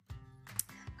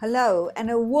Hello,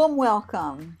 and a warm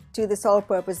welcome to the Soul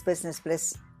Purpose Business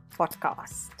Bliss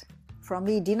podcast. From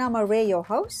me, Dina Mohr, your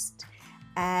host,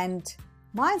 and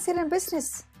mindset and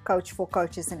business coach for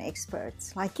coaches and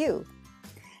experts like you,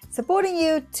 supporting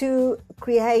you to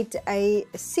create a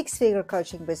six-figure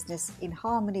coaching business in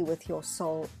harmony with your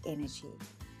soul energy.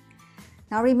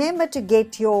 Now, remember to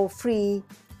get your free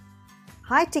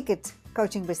high-ticket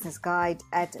coaching business guide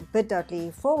at bit.ly/HTB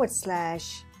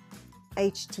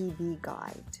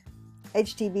guide.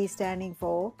 HTB standing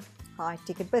for high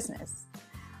ticket business.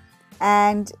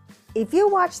 And if you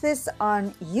watch this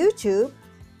on YouTube,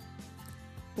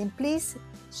 then please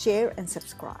share and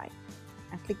subscribe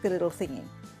and click the little thingy.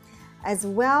 As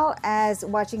well as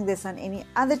watching this on any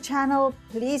other channel,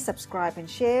 please subscribe and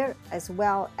share, as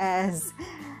well as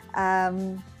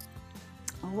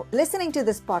listening to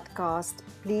this podcast,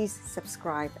 please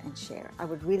subscribe and share. I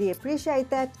would really appreciate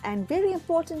that. And very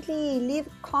importantly, leave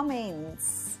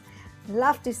comments.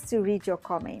 Love to read your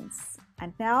comments.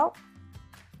 And now,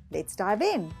 let's dive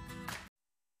in.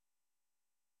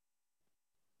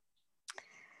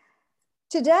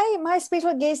 Today, my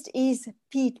special guest is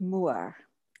Pete Mohr.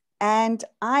 And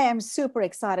I am super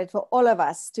excited for all of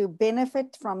us to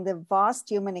benefit from the vast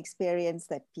human experience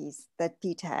that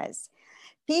Pete has.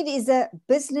 Pete is a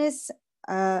business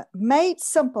made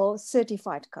simple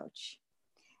certified coach.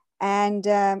 And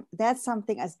that's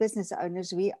something as business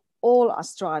owners we all are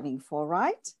striving for,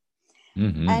 right?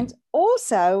 Mm-hmm. And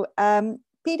also,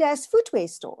 Pete has footwear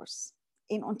stores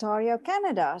in Ontario,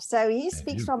 Canada. So he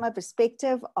speaks from a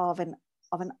perspective of an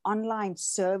online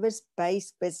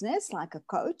service-based business, like a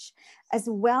coach, as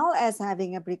well as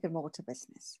having a brick and mortar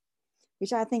business,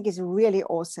 which I think is really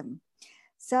awesome.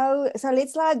 So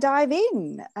let's dive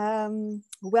in.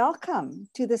 Welcome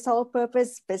to the Soul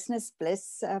Purpose Business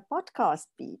Bliss podcast,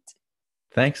 Pete.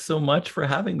 Thanks so much for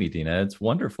having me, Dina. It's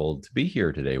wonderful to be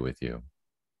here today with you.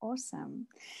 Awesome.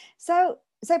 So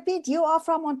Pete, you are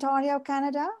from Ontario,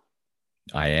 Canada?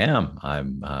 I am.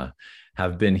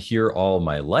 Have been here all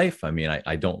my life. I mean,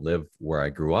 I don't live where I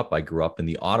grew up. I grew up in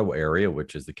the Ottawa area,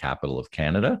 which is the capital of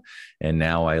Canada. And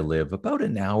now I live about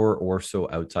an hour or so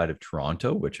outside of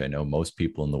Toronto, which I know most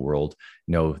people in the world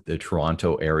know the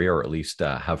Toronto area, or at least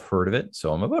have heard of it.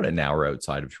 So I'm about an hour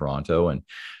outside of Toronto, and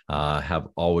have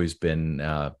always been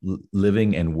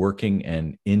living and working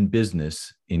and in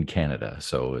business in Canada.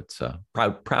 So it's a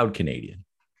proud Canadian.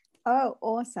 Oh,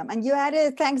 awesome. And you had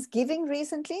a Thanksgiving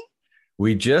recently?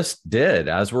 We just did.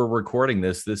 As we're recording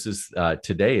this is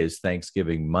today is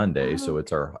Thanksgiving Monday, so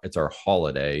it's our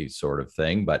holiday sort of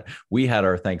thing. But we had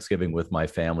our Thanksgiving with my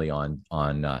family on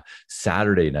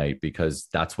Saturday night, because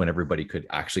that's when everybody could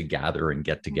actually gather and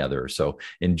get together. So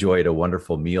enjoyed a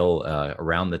wonderful meal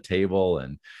around the table,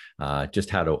 and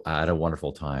just had a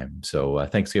wonderful time. So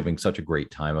Thanksgiving, such a great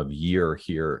time of year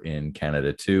here in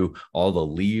Canada too. All the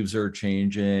leaves are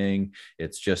changing.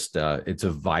 It's just it's a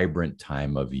vibrant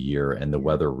time of year, and the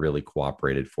weather really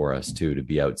cooperated for us too, to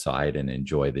be outside and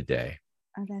enjoy the day.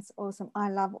 Oh, that's awesome. I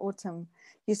love autumn.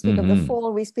 You speak of the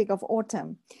fall, we speak of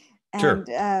autumn. And sure.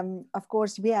 Of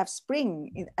course, we have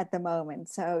spring at the moment.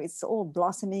 So it's all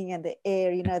blossoming, and the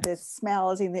air, the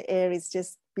smells in the air is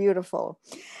just beautiful.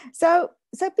 So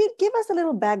Pete, give us a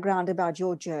little background about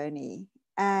your journey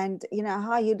and,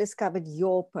 how you discovered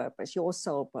your purpose, your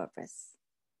soul purpose.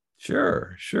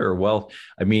 Sure. Well,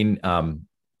 I mean,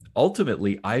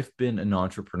 ultimately, I've been an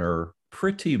entrepreneur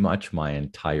pretty much my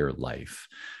entire life.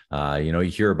 You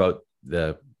hear about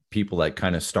the people that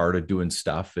kind of started doing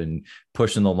stuff and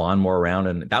pushing the lawnmower around,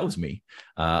 and that was me.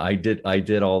 I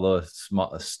did all the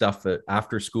small stuff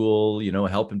after school,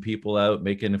 helping people out,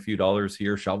 making a few dollars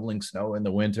here, shoveling snow in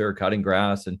the winter, cutting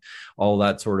grass, and all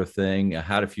that sort of thing. I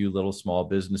had a few little small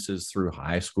businesses through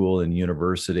high school and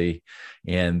university,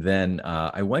 and then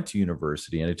I went to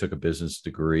university and I took a business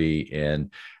degree.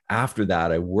 And after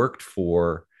that, I worked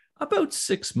for about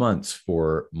 6 months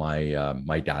for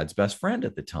my dad's best friend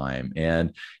at the time.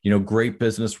 And, great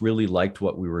business, really liked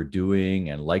what we were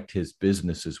doing and liked his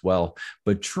business as well.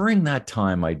 But during that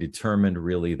time, I determined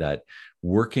really that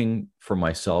working for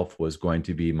myself was going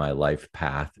to be my life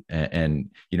path. And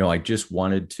I just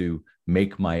wanted to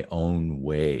make my own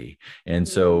way. And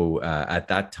so at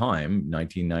that time,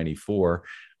 1994,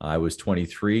 I was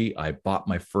 23. I bought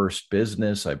my first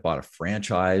business. I bought a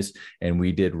franchise, and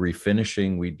we did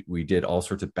refinishing. We did all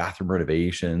sorts of bathroom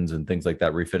renovations and things like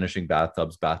that, refinishing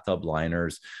bathtubs, bathtub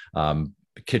liners,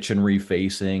 kitchen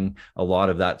refacing, a lot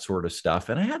of that sort of stuff.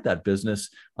 And I had that business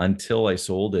until I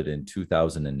sold it in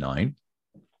 2009.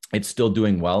 it's still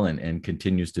doing well and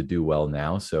continues to do well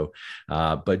now. So,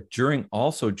 but during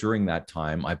that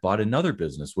time, I bought another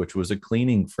business, which was a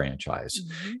cleaning franchise.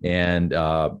 Mm-hmm. And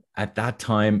at that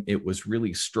time, it was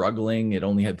really struggling. It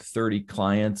only had 30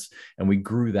 clients, and we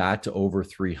grew that to over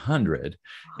 300.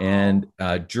 And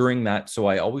during that, so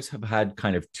I always have had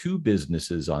kind of two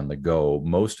businesses on the go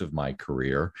most of my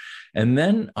career. And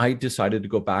then I decided to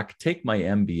go back, take my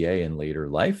MBA in later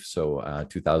life. So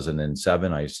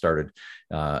 2007, I started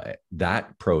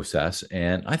that process.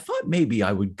 And I thought maybe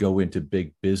I would go into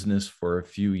big business for a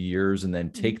few years and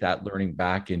then take that learning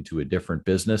back into a different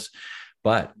business.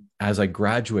 But as I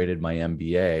graduated my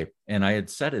MBA, and I had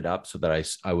set it up so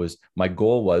that my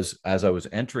goal was, as I was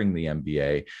entering the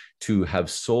MBA, to have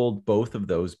sold both of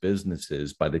those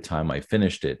businesses by the time I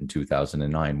finished it in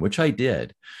 2009, which I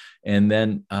did. And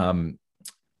then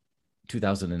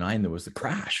 2009, there was the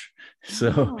crash.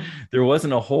 So there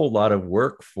wasn't a whole lot of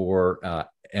work for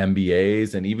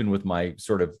MBAs. And even with my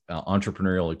sort of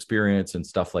entrepreneurial experience and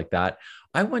stuff like that,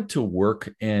 I went to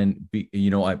work and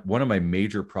one of my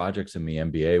major projects in the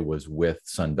MBA was with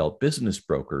Sunbelt Business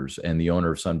Brokers and the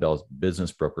owner of Sunbelt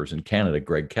Business Brokers in Canada,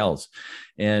 Greg Kells.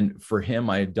 And for him,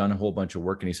 I had done a whole bunch of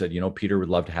work, and he said, Peter, would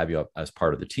love to have you as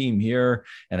part of the team here.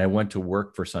 And I went to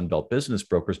work for Sunbelt Business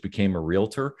Brokers, became a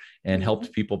realtor, and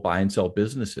helped people buy and sell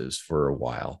businesses for a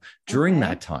while. During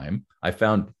that time, I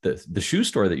found the shoe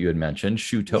store that you had mentioned,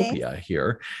 Shoetopia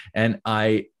here. And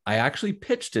I actually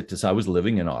pitched it I was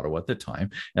living in Ottawa at the time,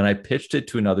 and I pitched it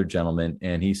to another gentleman,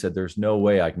 and he said, there's no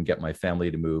way I can get my family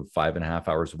to move 5.5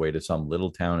 hours away to some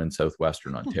little town in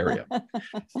southwestern Ontario.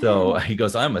 So he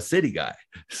goes, I'm a city guy.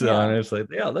 So and I was like,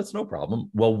 yeah, that's no problem.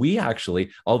 Well, we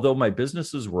actually, although my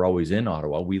businesses were always in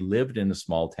Ottawa, we lived in a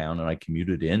small town, and I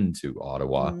commuted into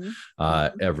Ottawa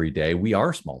every day. We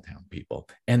are small town people,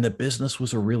 and the business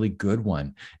was a really good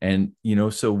one. And,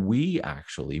 so we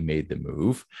actually made the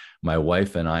move, my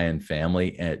wife and I and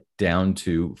family, down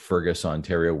to Fergus,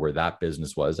 Ontario, where that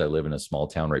business was. I live in a small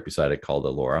town right beside it called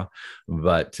Elora.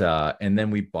 But, and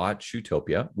then we bought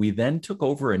Shoetopia. We then took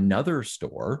over another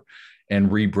store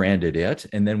and rebranded it.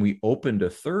 And then we opened a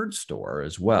third store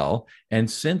as well. And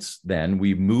since then,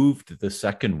 we moved the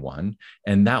second one.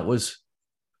 And that was,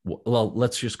 well,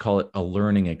 let's just call it a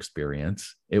learning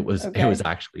experience. It was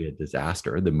actually a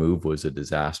disaster. The move was a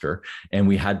disaster, and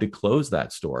we had to close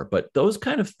that store. But those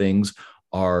kind of things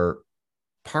are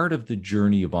part of the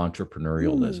journey of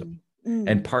entrepreneurialism.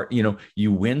 And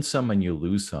you win some and you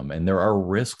lose some, and there are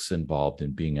risks involved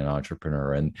in being an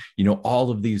entrepreneur, and all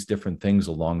of these different things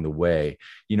along the way.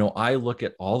 I look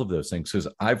at all of those things because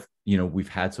we've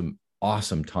had some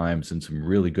awesome times and some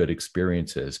really good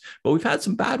experiences, but we've had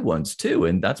some bad ones too.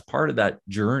 And that's part of that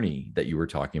journey that you were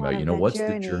talking about. What's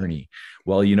the journey?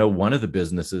 Well, one of the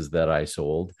businesses that I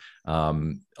sold a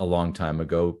long time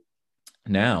ago,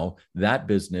 now that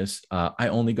business, I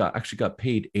only got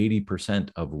paid 80%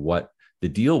 of what the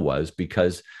deal was,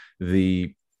 because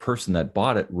the person that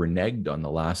bought it reneged on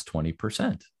the last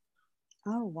 20%.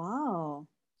 Oh, wow.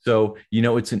 So,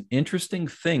 it's an interesting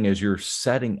thing as you're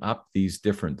setting up these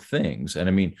different things. And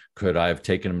I mean, could I have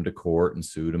taken him to court and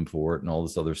sued him for it and all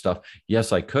this other stuff?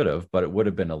 Yes, I could have, but it would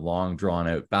have been a long drawn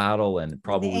out battle, and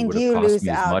probably would have cost me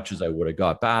as much as I would have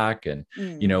got back. And,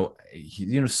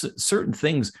 certain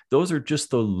things, those are just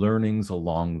the learnings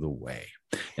along the way.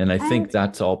 And I think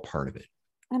that's all part of it.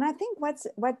 And I think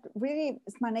what really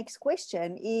is my next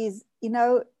question is,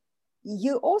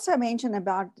 you also mentioned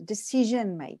about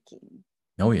decision making.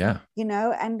 Oh, yeah.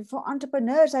 And for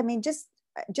entrepreneurs, I mean, just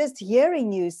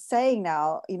hearing you saying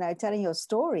now, telling your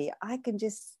story, I can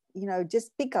just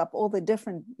pick up all the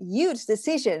different huge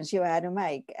decisions you had to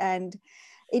make. And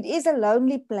it is a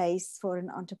lonely place for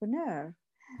an entrepreneur.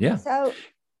 Yeah. So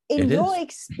in your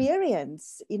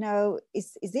experience,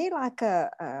 is there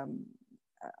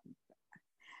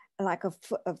like a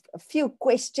few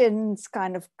questions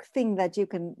kind of thing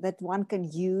that one can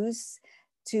use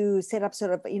to set up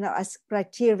sort of, as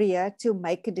criteria to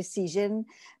make a decision?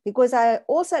 Because I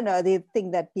also know the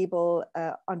thing that people,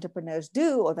 entrepreneurs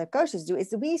do, or that coaches do,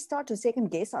 is we start to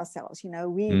second guess ourselves.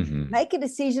 We make a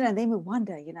decision and then we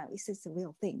wonder, is this the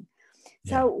real thing?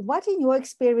 So what in your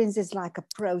experience is like a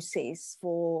process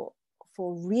for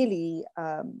really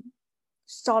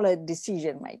solid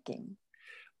decision making?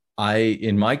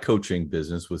 In my coaching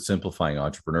business with Simplifying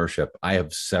Entrepreneurship, I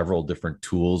have several different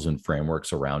tools and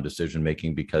frameworks around decision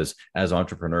making, because as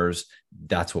entrepreneurs,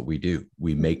 that's what we do.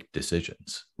 We make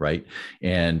decisions, right?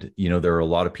 And, there are a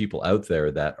lot of people out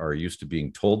there that are used to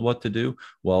being told what to do.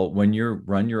 Well, when you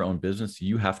run your own business,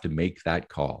 you have to make that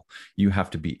call. You have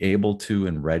to be able to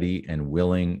and ready and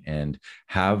willing and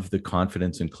have the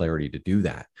confidence and clarity to do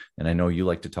that. And I know you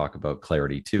like to talk about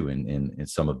clarity too in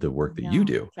some of the work that you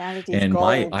do. Clarity is And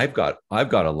gold. I've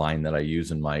got a line that I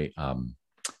use in my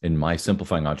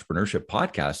Simplifying Entrepreneurship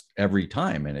podcast every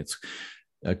time, and it's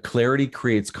clarity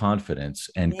creates confidence,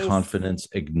 and confidence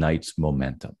ignites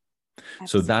momentum. Absolutely.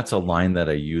 So that's a line that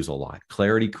I use a lot.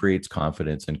 Clarity creates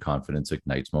confidence, and confidence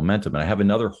ignites momentum. And I have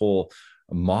another whole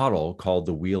model called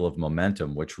the wheel of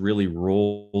momentum, which really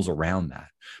rolls around that.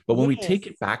 But when we take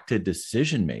it back to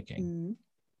decision making,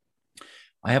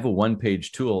 I have a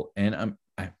one-page tool, and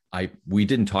we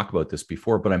didn't talk about this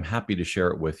before, but I'm happy to share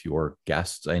it with your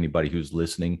guests, anybody who's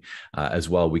listening as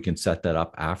well. We can set that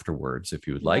up afterwards if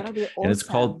you would like. Awesome. And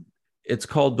it's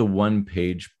called the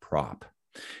one-page prop.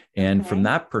 And from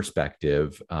that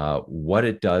perspective, what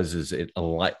it does is it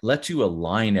lets you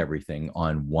align everything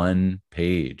on one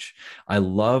page. I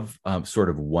love sort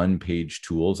of one-page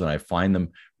tools, and I find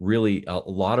them really, a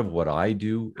lot of what I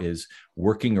do is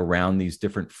working around these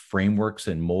different frameworks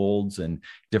and molds and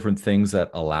different things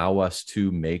that allow us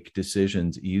to make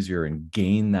decisions easier and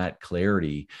gain that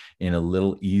clarity in a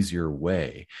little easier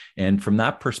way. And from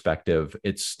that perspective,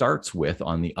 it starts with,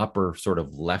 on the upper sort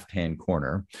of left-hand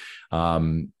corner,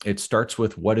 it starts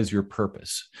with, what is your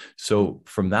purpose? So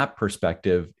from that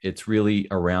perspective, it's really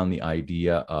around the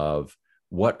idea of,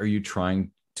 what are you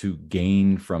trying to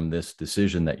gain from this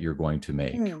decision that you're going to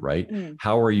make, right?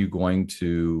 How are you going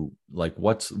to,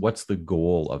 what's the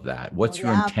goal of that? What's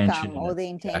your intention? Or the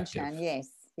intention, yes.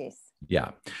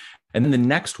 Yeah. And then the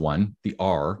next one, the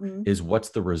R, is what's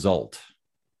the result?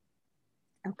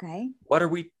 Okay. What are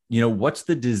we, what's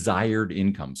the desired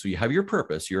income? So you have your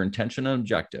purpose, your intention and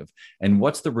objective, and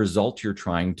what's the result you're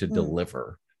trying to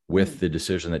deliver with the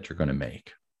decision that you're going to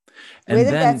make? And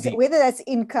whether that's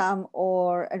income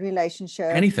or a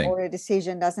relationship, anything, or a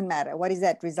decision, doesn't matter. What is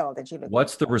that result that you're looking for?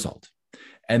 What's the result?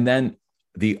 And then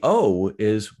the O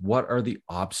is, what are the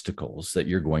obstacles that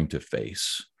you're going to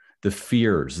face? The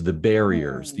fears, the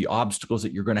barriers, the obstacles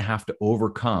that you're going to have to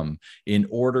overcome in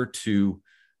order to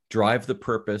drive the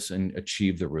purpose and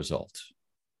achieve the result.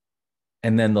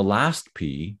 And then the last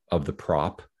P of the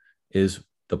prop is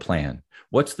the plan.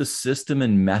 What's the system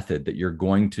and method that you're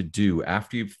going to do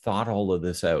after you've thought all of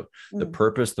this out? The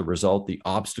purpose, the result, the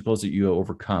obstacles that you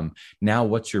overcome. Now,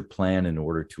 what's your plan in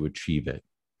order to achieve it?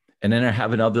 And then I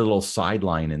have another little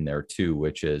sideline in there too,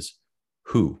 which is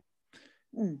who.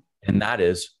 And that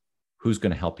is, who's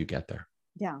going to help you get there?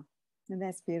 Yeah, and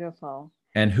that's beautiful.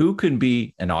 And who can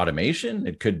be an automation?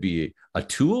 It could be a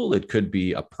tool. It could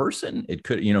be a person. It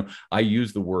could, I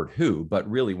use the word who, but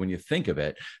really when you think of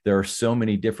it, there are so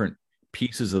many different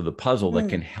pieces of the puzzle that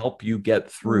can help you get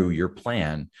through your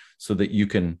plan so that you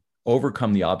can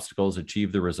overcome the obstacles,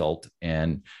 achieve the result,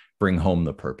 and bring home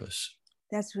the purpose.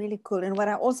 That's really cool. And what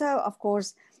I also, of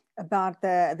course, about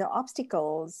the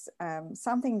obstacles,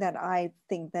 something that I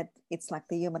think that it's like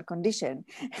the human condition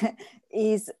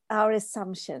is our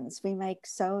assumptions. We make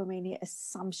so many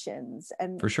assumptions,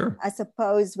 and for sure, I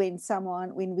suppose when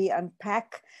we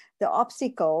unpack the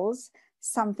obstacles,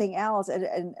 something else,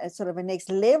 and sort of a next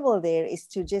level there is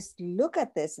to just look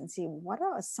at this and see, what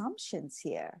are assumptions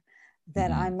here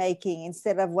that I'm making,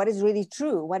 instead of what is really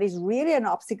true, what is really an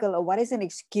obstacle, or what is an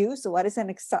excuse, or what is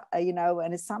an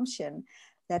assumption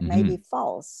that may be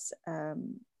false,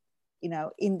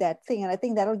 in that thing. And I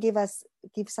think that'll give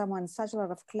someone such a lot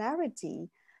of clarity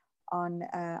on.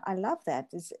 I love that.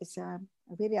 It's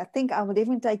really. I think I would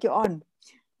even take you on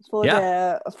for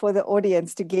the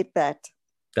audience to get that.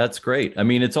 That's great. I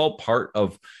mean, it's all part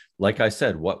of, like I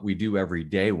said, what we do every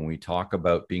day when we talk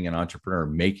about being an entrepreneur,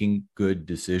 making good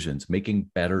decisions,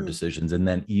 making better decisions, and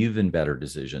then even better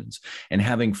decisions, and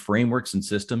having frameworks and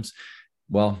systems.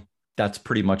 Well, that's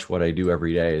pretty much what I do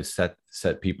every day, is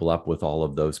set people up with all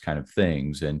of those kind of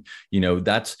things. And,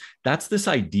 that's this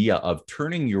idea of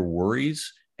turning your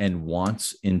worries and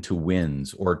wants into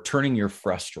wins, or turning your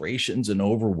frustrations and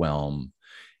overwhelm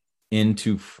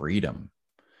into freedom.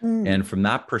 And from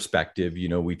that perspective,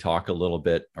 we talk a little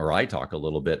bit, or I talk a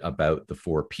little bit about the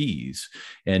 4 Ps,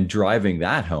 and driving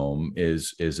that home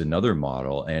is another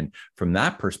model. And from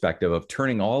that perspective of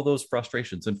turning all those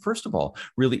frustrations, and first of all,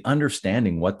 really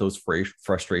understanding what those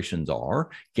frustrations are,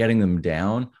 getting them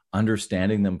down,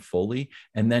 understanding them fully,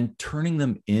 and then turning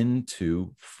them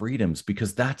into freedoms.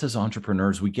 Because that's, as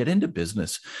entrepreneurs, we get into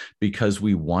business because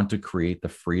we want to create the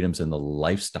freedoms and the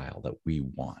lifestyle that we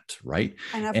want, right?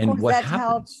 And of And course what that happens?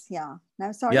 helps. Yeah.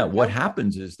 No, sorry. Yeah, what Go for it.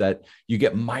 happens is that you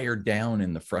get mired down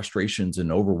in the frustrations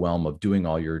and overwhelm of doing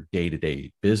all your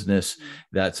day-to-day business,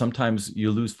 that sometimes you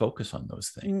lose focus on those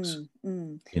things.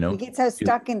 We get so You-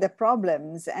 stuck in the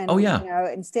problems, oh and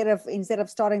yeah, instead of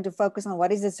starting to focus on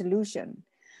what is the solution,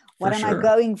 for what am I sure.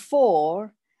 going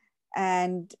for,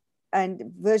 and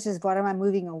versus what am I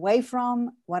moving away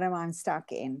from, what am I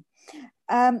stuck in.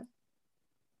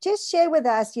 Just share with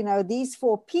us, these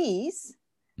 4 P's,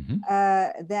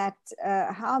 that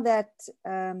how that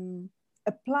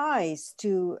applies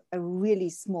to a really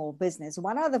small business.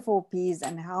 What are the 4 P's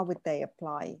and how would they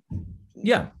apply?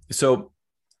 Yeah. So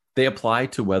they apply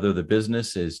to whether the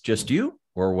business is just you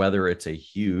or whether it's a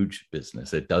huge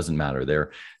business. It doesn't matter.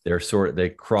 They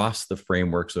cross the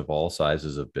frameworks of all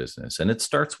sizes of business. And it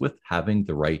starts with having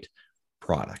the right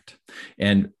product.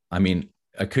 And I mean,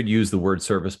 I could use the word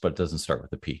service, but it doesn't start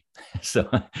with a P. So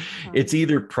it's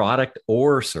either product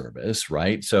or service,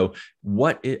 right? So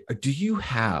do you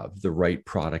have the right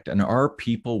product, and are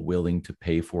people willing to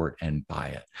pay for it and buy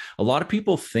it? A lot of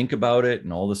people think about it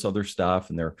and all this other stuff,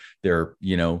 and they're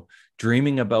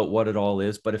dreaming about what it all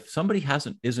is. But if somebody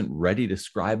isn't ready to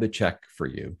scribe a check for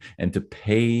you and to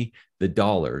pay the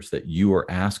dollars that you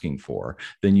are asking for,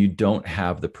 then you don't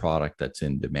have the product that's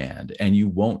in demand, and you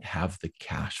won't have the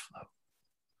cash flow.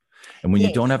 And when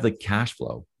you don't have the cash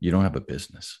flow, you don't have a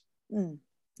business.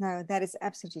 No, that is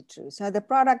absolutely true. So the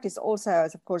product is also,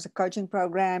 of course, a coaching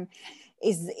program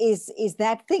is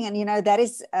that thing. And,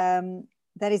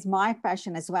 that is my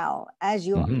passion as well. As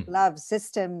you love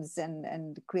systems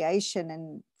and creation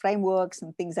and frameworks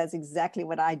and things, that's exactly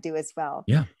what I do as well.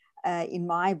 Yeah. In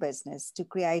my business, to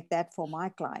create that for my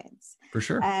clients. For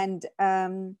sure. And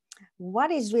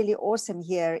what is really awesome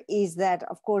here is that,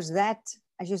 of course, that,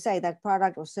 as you say, that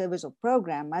product or service or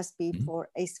program must be for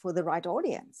the right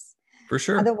audience. For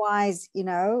sure. Otherwise,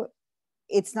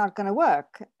 it's not going to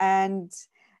work. And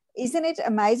isn't it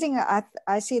amazing?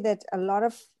 I see that a lot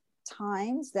of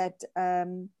times that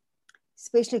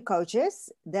especially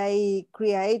coaches, they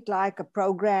create like a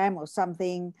program or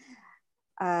something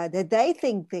that they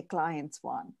think their clients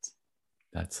want.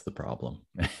 That's the problem.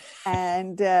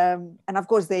 and of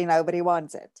course, nobody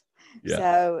wants it. Yeah.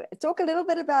 So talk a little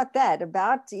bit about that,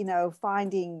 about,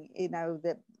 finding,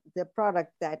 the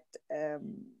product that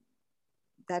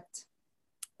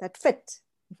fit,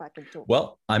 if I can talk.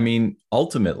 Well, I mean,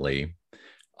 ultimately,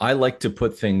 I like to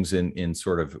put things in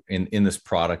sort of in this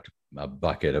product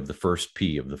bucket of the first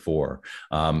P of the 4.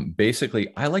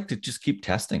 Basically, I like to just keep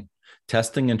testing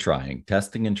and trying,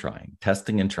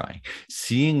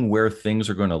 seeing where things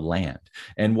are going to land.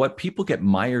 And what people get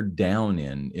mired down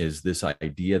in is this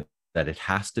idea that it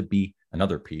has to be,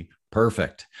 another P,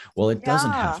 perfect. Well, it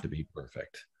doesn't have to be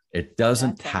perfect. It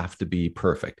doesn't have to be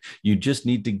perfect. You just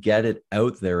need to get it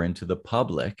out there into the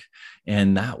public,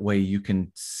 and that way you can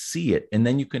see it, and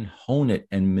then you can hone it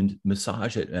and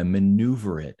massage it and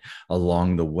maneuver it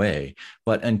along the way.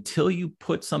 But until you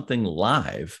put something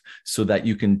live so that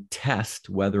you can test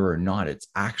whether or not it's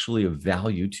actually of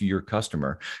value to your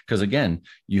customer, because again,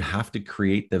 you have to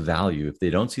create the value. If they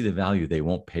don't see the value, they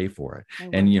won't pay for it.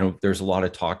 And there's a lot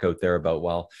of talk out there about,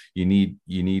 well, we need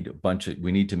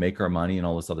to make our money and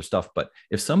all this other stuff. But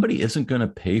if somebody isn't going to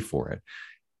pay for it,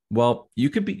 well, you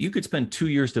could spend 2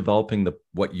 years developing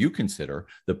what you consider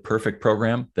the perfect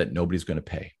program that nobody's going to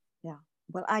pay. Yeah.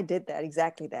 Well, I did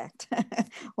exactly that.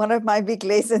 One of my big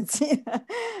lessons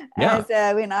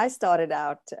when I started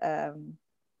out,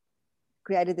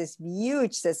 created this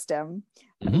huge system,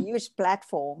 a huge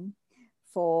platform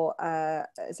for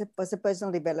was a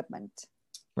personal development.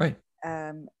 Right.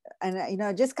 And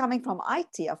just coming from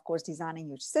IT, of course, designing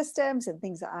huge systems and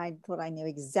things that I thought I knew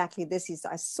exactly.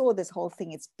 I saw this whole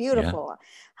thing. It's beautiful. Yeah.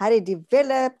 Had it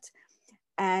developed,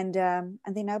 and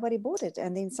then nobody bought it.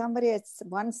 And then somebody at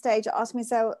one stage asked me,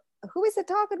 "So, who is the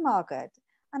target market?"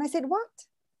 And I said, "What?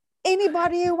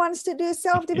 Anybody who wants to do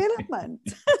self-development."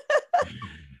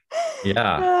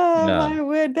 Yeah. My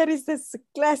word, that is this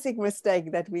classic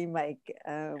mistake that we make.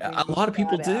 A lot of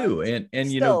people do, and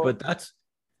but that's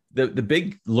the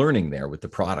big learning there with the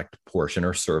product portion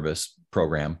or service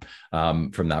program,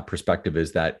 from that perspective,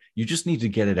 is that you just need to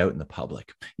get it out in the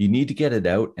public. You need to get it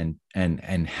out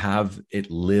and have it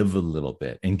live a little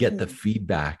bit and get the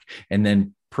feedback, and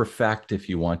then perfect, if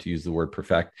you want to use the word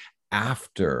perfect,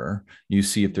 after you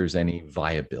see if there's any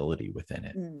viability within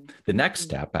it. The next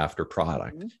step after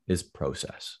product is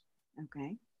process.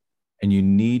 Okay. and you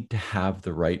need to have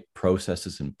the right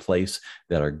processes in place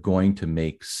that are going to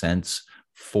make sense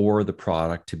for the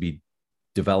product to be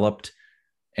developed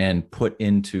and put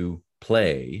into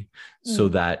play so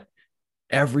that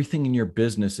everything in your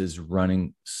business is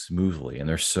running smoothly. And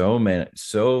there's so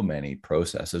many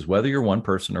processes, whether you're one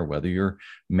person or whether you're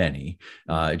many.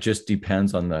 It just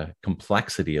depends on the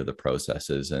complexity of the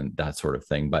processes and that sort of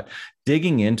thing. But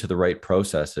digging into the right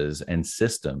processes and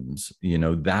systems,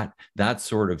 that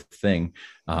sort of thing.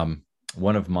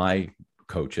 One of my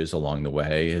coaches along the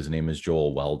way, his name is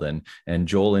Joel Weldon, and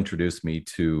Joel introduced me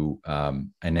to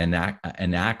an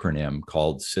acronym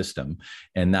called SYSTEM,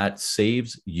 and that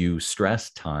saves you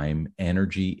stress, time,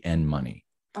 energy, and money.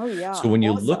 Oh yeah. So when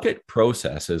you look at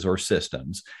processes or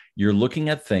systems, you're looking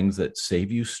at things that save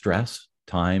you stress,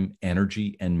 time,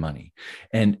 energy, and money,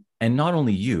 and not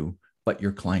only you, but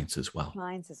your clients as well.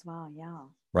 Yeah.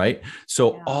 Right.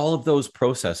 So all of those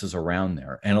processes around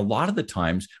there. And a lot of the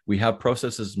times we have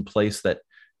processes in place that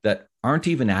aren't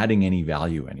even adding any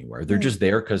value anywhere. They're just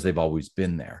there because they've always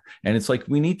been there. And it's like,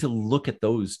 we need to look at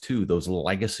those too, those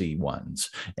legacy ones,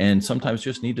 and sometimes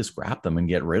just need to scrap them and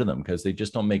get rid of them because they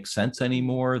just don't make sense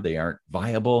anymore. They aren't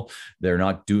viable. They're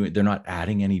not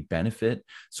adding any benefit.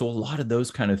 So a lot of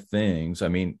those kind of things, I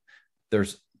mean,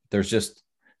 there's just,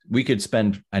 we could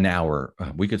spend an hour,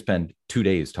 we could spend 2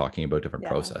 days talking about different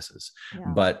processes,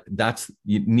 but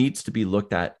it needs to be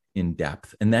looked at in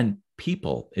depth. And then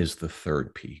people is the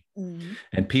third P.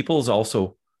 And people is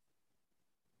also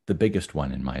the biggest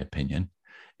one, in my opinion,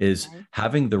 is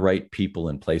having the right people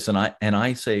in place. And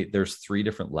I say there's 3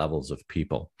 different levels of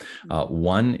people.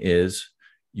 One is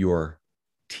your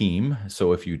team.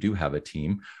 So if you do have a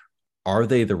team, are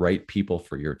they the right people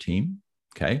for your team?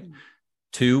 Okay.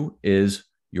 2 is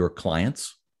your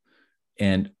clients,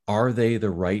 and are they the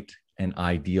right and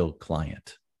ideal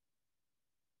client?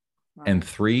 And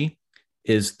 3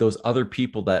 is those other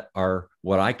people that are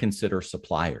what I consider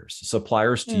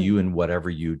suppliers to you in whatever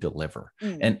you deliver.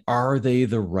 And are they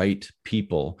the right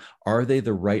people? Are they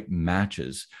the right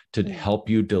matches to help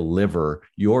you deliver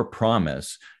your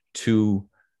promise to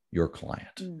your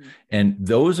client? And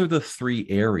those are the 3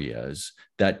 areas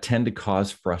that tend to cause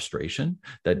frustration,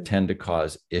 that tend to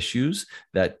cause issues,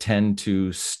 that tend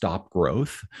to stop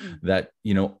growth, that,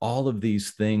 all of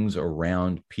these things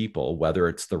around people, whether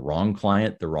it's the wrong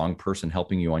client, the wrong person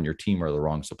helping you on your team, or the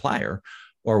wrong supplier,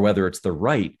 or whether it's the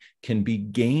right, can be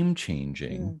game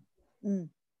changing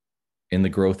in the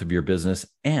growth of your business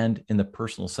and in the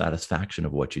personal satisfaction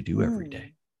of what you do every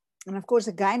day. And of course,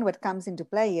 again, what comes into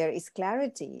play here is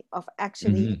clarity of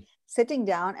actually sitting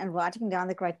down and writing down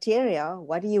the criteria.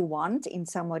 What do you want in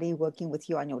somebody working with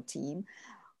you on your team?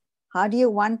 How do you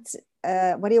want,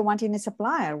 what do you want in a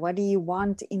supplier? What do you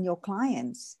want in your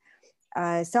clients?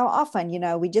 So often,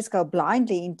 we just go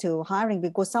blindly into hiring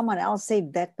because someone else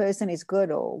said that person is good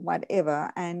or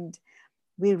whatever. And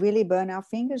we really burn our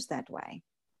fingers that way.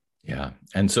 Yeah.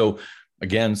 And so,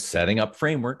 again, setting up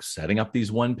frameworks, setting up these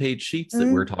 1-page sheets that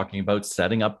we're talking about,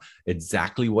 setting up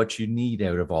exactly what you need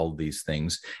out of all of these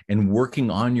things, and working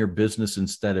on your business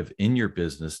instead of in your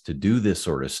business to do this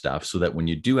sort of stuff, so that when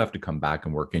you do have to come back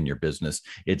and work in your business,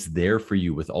 it's there for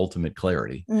you with ultimate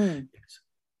clarity. It's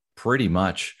pretty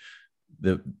much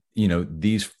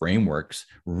these frameworks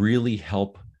really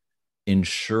help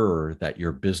ensure that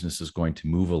your business is going to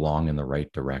move along in the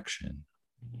right direction.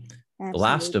 Absolutely. The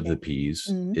last of the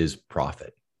P's is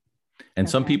profit. And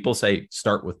some people say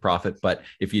start with profit, but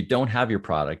if you don't have your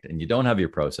product and you don't have your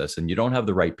process and you don't have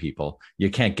the right people, you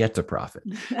can't get to profit.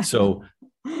 So,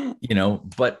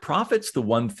 but profit's the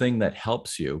one thing that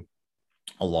helps you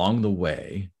along the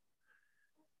way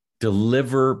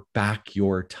deliver back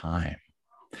your time.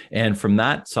 And from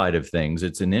that side of things,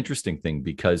 it's an interesting thing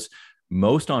because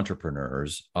most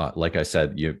entrepreneurs, like I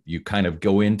said, you kind of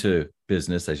go into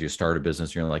business as you start a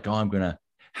business. You're like, oh, I'm going to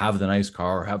have the nice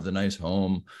car, have the nice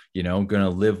home, I'm going to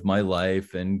live my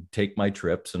life and take my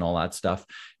trips and all that stuff.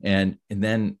 And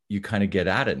then you kind of get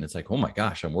at it and it's like, oh my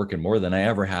gosh, I'm working more than I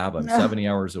ever have. I'm 70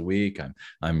 hours a week.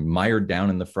 I'm mired down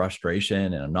in the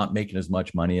frustration and I'm not making as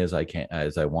much money as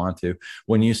I want to.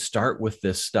 When you start with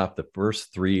this stuff, the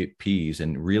first 3 P's,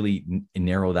 and really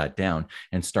narrow that down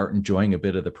and start enjoying a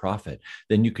bit of the profit,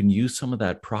 then you can use some of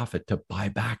that profit to buy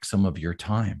back some of your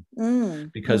time.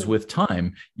 Because with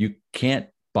time, you can't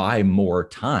buy more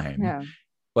time,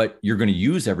 but you're going to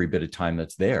use every bit of time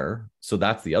that's there. So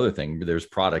that's the other thing. There's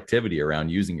productivity around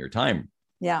using your time.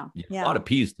 A lot of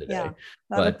P's today.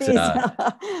 But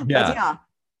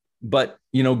But,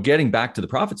 getting back to the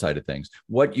profit side of things,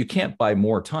 what you can't buy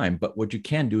more time, but what you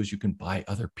can do is you can buy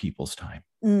other people's time.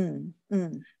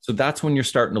 So that's when you're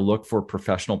starting to look for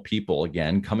professional people,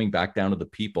 again, coming back down to the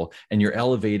people, and you're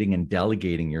elevating and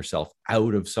delegating yourself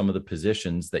out of some of the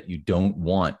positions that you don't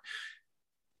want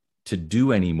to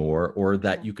do anymore, or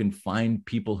that you can find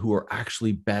people who are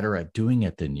actually better at doing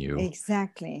it than you.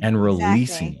 Exactly. And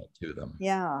releasing it to them.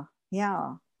 Yeah.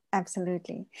 Yeah,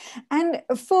 absolutely. And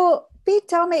for Pete,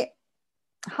 tell me,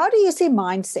 how do you see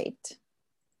mindset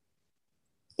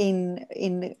in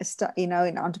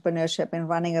entrepreneurship and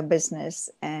running a business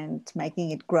and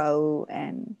making it grow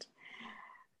and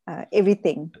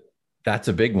everything? That's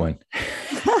a big one.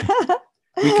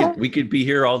 we could be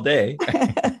here all day.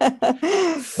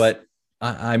 But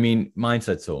I mean,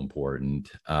 mindset's so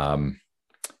important.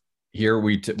 Here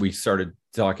we started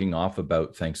talking off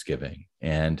about Thanksgiving,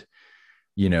 and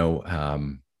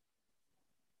I'm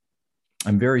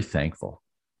very thankful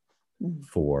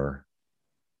for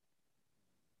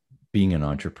being an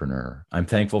entrepreneur. I'm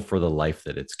thankful for the life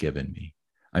that it's given me.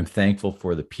 I'm thankful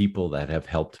for the people that have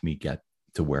helped me get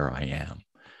to where I am.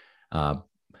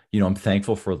 I'm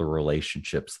thankful for the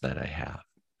relationships that I have.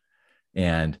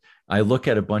 And I look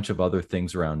at a bunch of other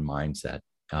things around mindset.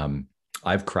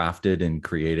 I've crafted and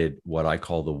created what I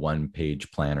call the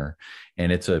one-page planner.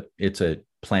 And it's a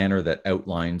planner that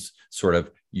outlines sort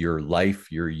of your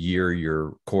life, your year,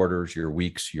 your quarters, your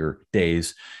weeks, your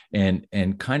days, and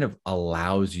kind of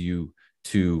allows you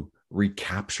to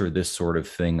recapture this sort of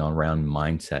thing around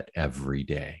mindset every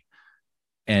day.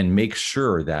 And make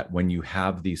sure that when you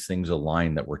have these things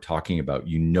aligned that we're talking about,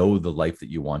 the life that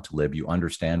you want to live, you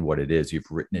understand what it is, you've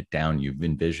written it down, you've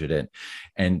envisioned it,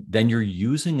 and then you're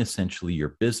using essentially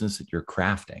your business that you're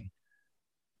crafting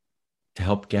to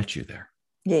help get you there.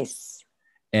 Yes.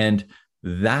 And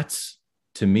that's,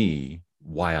 to me,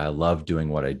 why I love doing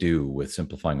what I do with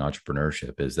Simplifying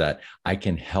Entrepreneurship, is that I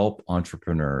can help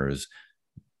entrepreneurs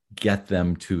get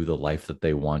them to the life that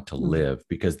they want to live,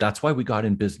 because that's why we got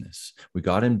in business. We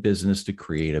got in business to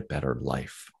create a better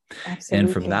life. Absolutely.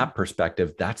 And from that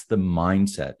perspective, that's the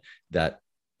mindset that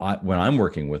when I'm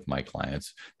working with my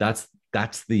clients, that's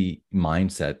the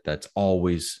mindset that's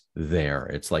always there.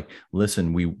 It's like,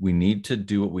 listen, we need to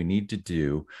do what we need to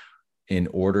do in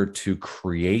order to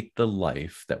create the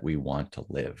life that we want to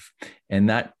live. And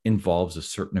that involves a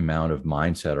certain amount of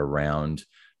mindset around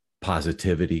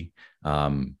positivity.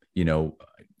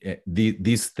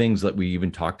 These things that we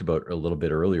even talked about a little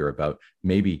bit earlier about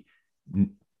maybe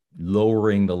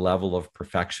lowering the level of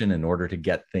perfection in order to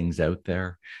get things out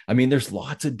there. I mean, there's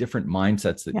lots of different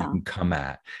mindsets that you can come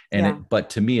at. And but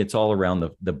to me, it's all around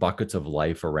the buckets of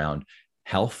life around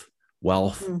health,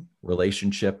 wealth,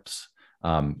 relationships,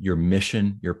 your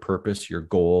mission, your purpose, your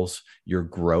goals, your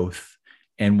growth,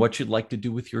 and what you'd like to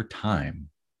do with your time.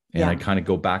 And I kind of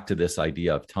go back to this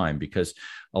idea of time, because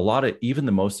even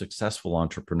the most successful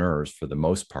entrepreneurs, for the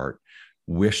most part,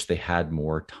 wish they had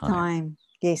more time.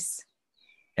 Yes.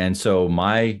 And so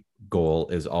my goal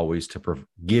is always to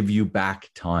give you back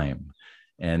time.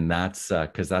 And that's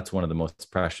because that's one of the most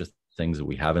precious things that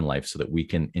we have in life, so that we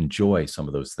can enjoy some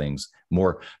of those things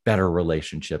more, better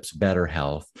relationships, better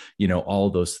health, all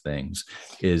those things.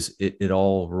 It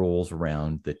all rolls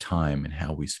around the time and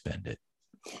how we spend it.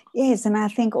 Yes. And I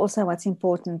think also what's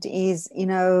important is,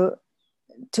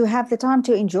 to have the time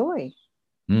to enjoy.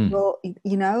 Well,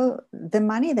 the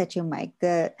money that you make,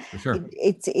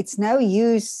 it's no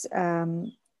use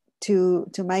to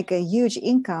make a huge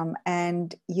income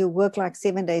and you work like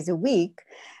 7 days a week,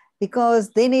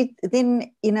 because then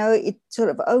it sort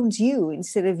of owns you.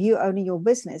 Instead of you owning your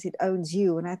business, it owns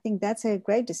you. And I think that's a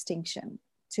great distinction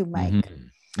to make. Mm-hmm.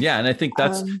 Yeah. And I think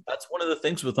that's one of the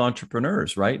things with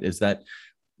entrepreneurs, right? Is that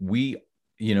we,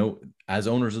 as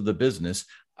owners of the business,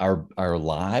 our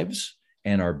lives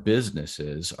and our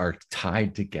businesses are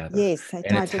tied together. Yes, and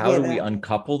it's how do we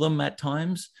uncouple them at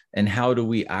times, and how do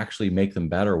we actually make them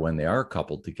better when they are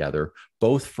coupled together,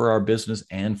 both for our business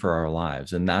and for our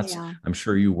lives. And that's, I'm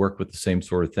sure you work with the same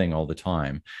sort of thing all the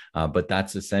time. But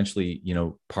that's essentially,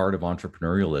 part of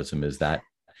entrepreneurialism, is that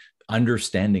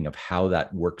understanding of how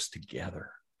that works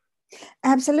together.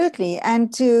 Absolutely.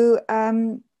 And to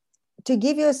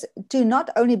give us to not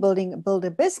only build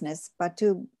a business, but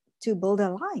to build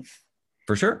a life.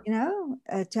 For sure.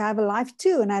 To have a life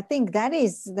too. And I think that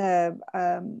is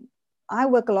I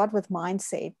work a lot with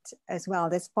mindset as well.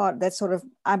 That's sort of,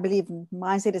 I believe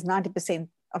mindset is 90%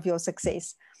 of your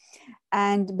success.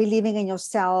 And believing in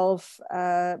yourself,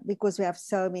 because we have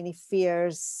so many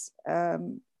fears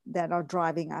that are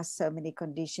driving us so many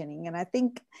conditioning. And I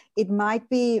think it might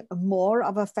be more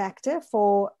of a factor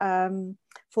for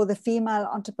the female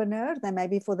entrepreneur than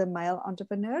maybe for the male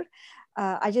entrepreneur.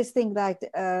 I just think that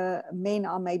men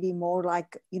are maybe more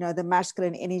like, the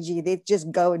masculine energy. They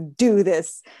just go and do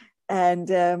this. And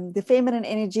the feminine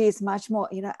energy is much more,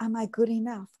 am I good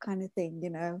enough kind of thing,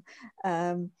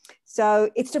 So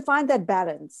it's to find that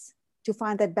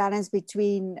balance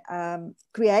between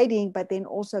creating, but then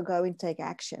also go and take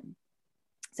action.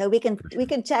 So we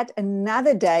can chat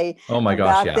another day. Oh my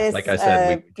gosh, yeah. This, like I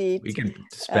said, we can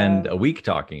spend a week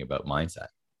talking about mindset.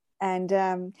 And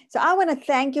so I want to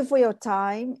thank you for your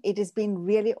time. It has been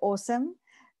really awesome.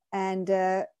 And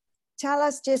tell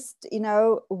us just,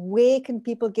 where can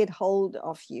people get hold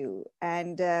of you,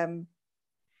 and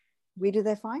where do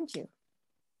they find you?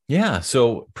 Yeah,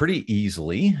 so pretty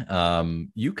easily,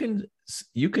 you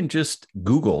can just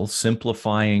Google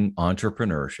Simplifying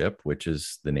Entrepreneurship, which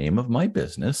is the name of my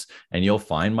business, and you'll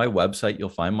find my website, you'll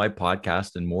find my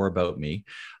podcast and more about me.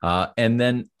 And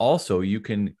then also you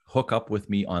can hook up with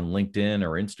me on LinkedIn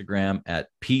or Instagram at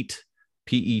Pete,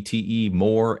 P-E-T-E,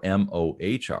 Mohr,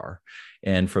 M-O-H-R.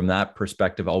 And from that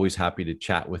perspective, always happy to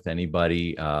chat with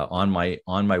anybody. On my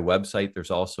website,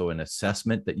 there's also an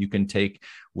assessment that you can take,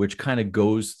 which kind of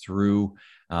goes through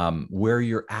where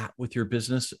you're at with your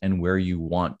business and where you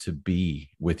want to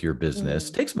be with your business.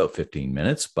 It takes about 15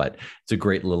 minutes, but it's a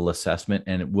great little assessment.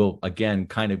 And it will, again,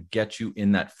 kind of get you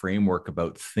in that framework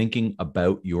about thinking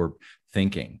about your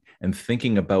thinking and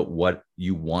thinking about what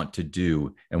you want to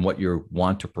do and what you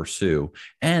want to pursue,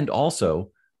 and also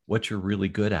what you're really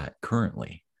good at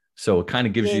currently. So it kind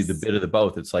of gives you the bit of the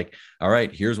both. It's like, all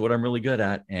right, here's what I'm really good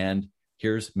at, and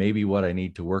here's maybe what I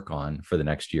need to work on for the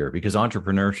next year. Because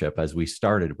entrepreneurship, as we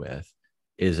started with,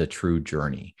 is a true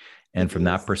journey. And from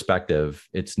that perspective,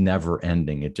 it's never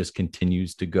ending. It just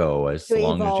continues to go as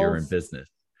long as you're in business.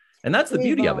 And that's the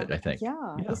beauty of it, I think.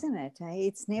 Yeah, isn't it?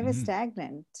 It's never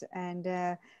stagnant. And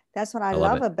that's what I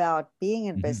love about being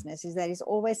in business, is that it's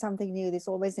always something new. There's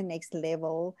always the next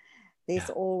level. There's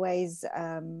always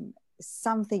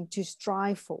something to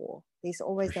strive for. There's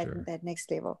always that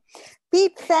next level.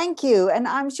 Pete, thank you. And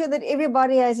I'm sure that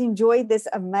everybody has enjoyed this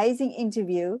amazing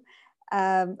interview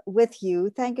with you.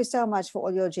 Thank you so much for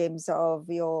all your gems of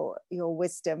your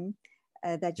wisdom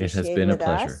that you shared with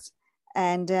us.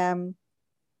 And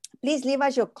please leave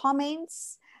us your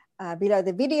comments below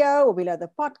the video or below the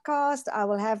podcast. I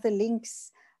will have the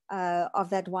links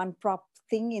of that one prop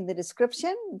thing in the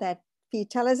description that Pete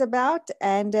tell us about.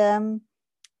 And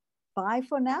bye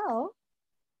for now.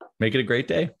 Make it a great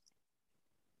day.